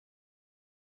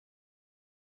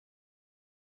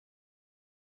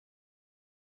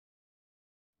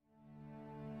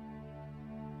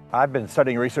I've been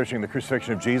studying and researching the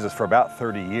crucifixion of Jesus for about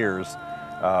 30 years.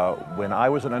 When I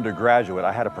was an undergraduate,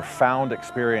 I had a profound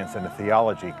experience in a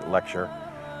theology lecture.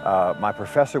 My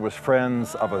professor was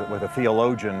friends with a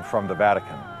theologian from the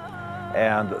Vatican.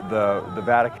 And the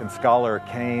Vatican scholar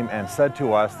came and said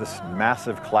to us, this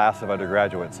massive class of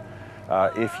undergraduates,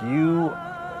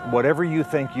 whatever you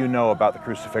think you know about the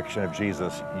crucifixion of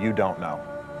Jesus, you don't know.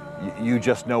 You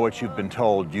just know what you've been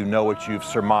told. You know what you've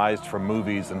surmised from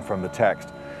movies and from the text.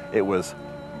 It was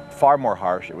far more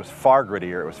harsh, it was far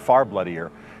grittier, it was far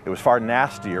bloodier, it was far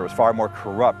nastier, it was far more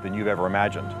corrupt than you've ever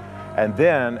imagined. And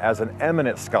then, as an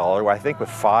eminent scholar, I think with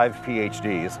 5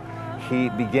 PhDs, he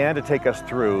began to take us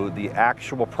through the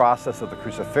actual process of the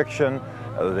crucifixion,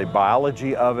 the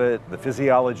biology of it, the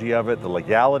physiology of it, the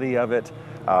legality of it,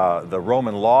 the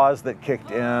Roman laws that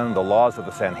kicked in, the laws of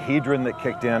the Sanhedrin that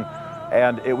kicked in.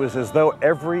 And it was as though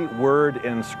every word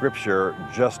in Scripture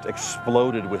just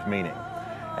exploded with meaning.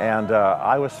 And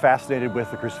I was fascinated with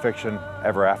the crucifixion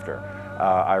ever after.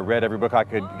 I read every book I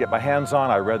could get my hands on.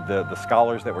 I read the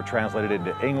scholars that were translated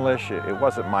into English. It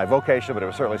wasn't my vocation, but it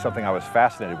was certainly something I was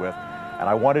fascinated with. And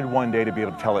I wanted one day to be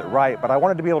able to tell it right, but I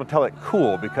wanted to be able to tell it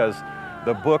cool, because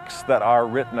the books that are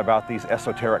written about these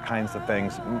esoteric kinds of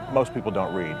things, most people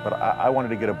don't read. But I wanted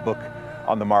to get a book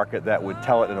on the market that would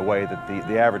tell it in a way that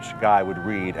the average guy would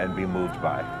read and be moved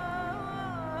by.